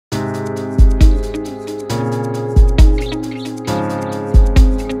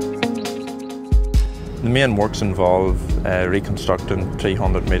main works involve reconstructing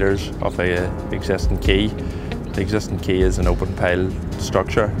 300 metres of an existing quay. The existing quay is an open pile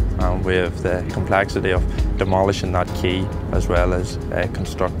structure, and we have the complexity of demolishing that quay as well as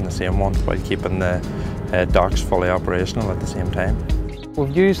constructing the same one while keeping the docks fully operational at the same time.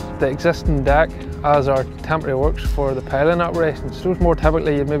 We've used the existing deck as our temporary works for the piling operations. So more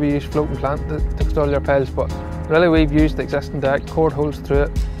typically you'd maybe use floating plant to install your piles, but really we've used the existing deck, cored holes through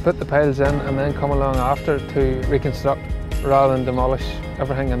it, put the piles in and then come along after to reconstruct rather than demolish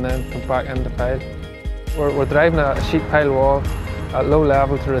everything and then come back into pile. We're driving a sheet pile wall at low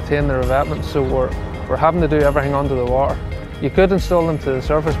level to retain the revetment, so we're having to do everything under the water. You could install them to the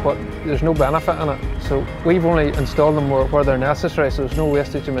surface, but there's no benefit in it. So we've only installed them where they're necessary, so there's no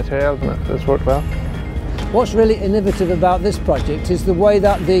wastage of material, and it's worked well. What's really innovative about this project is the way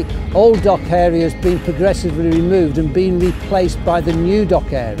that the old dock area has been progressively removed and been replaced by the new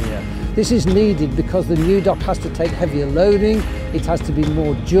dock area. This is needed because the new dock has to take heavier loading, it has to be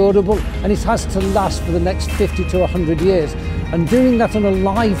more durable, and it has to last for the next 50 to 100 years. And doing that on a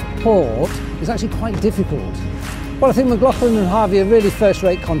live port is actually quite difficult. Well, I think McLaughlin and Harvey are a really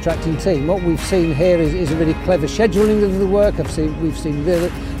first-rate contracting team. What we've seen here is a really clever scheduling of the work. We've seen real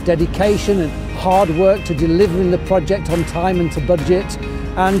dedication and hard work to delivering the project on time and to budget.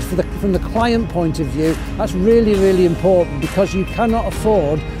 And from the client point of view, that's really, really important because you cannot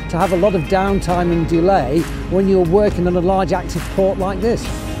afford to have a lot of downtime and delay when you're working on a large active port like this.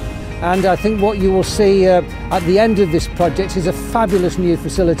 And I think what you will see at the end of this project is a fabulous new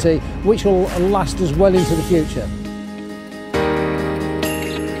facility which will last us well into the future.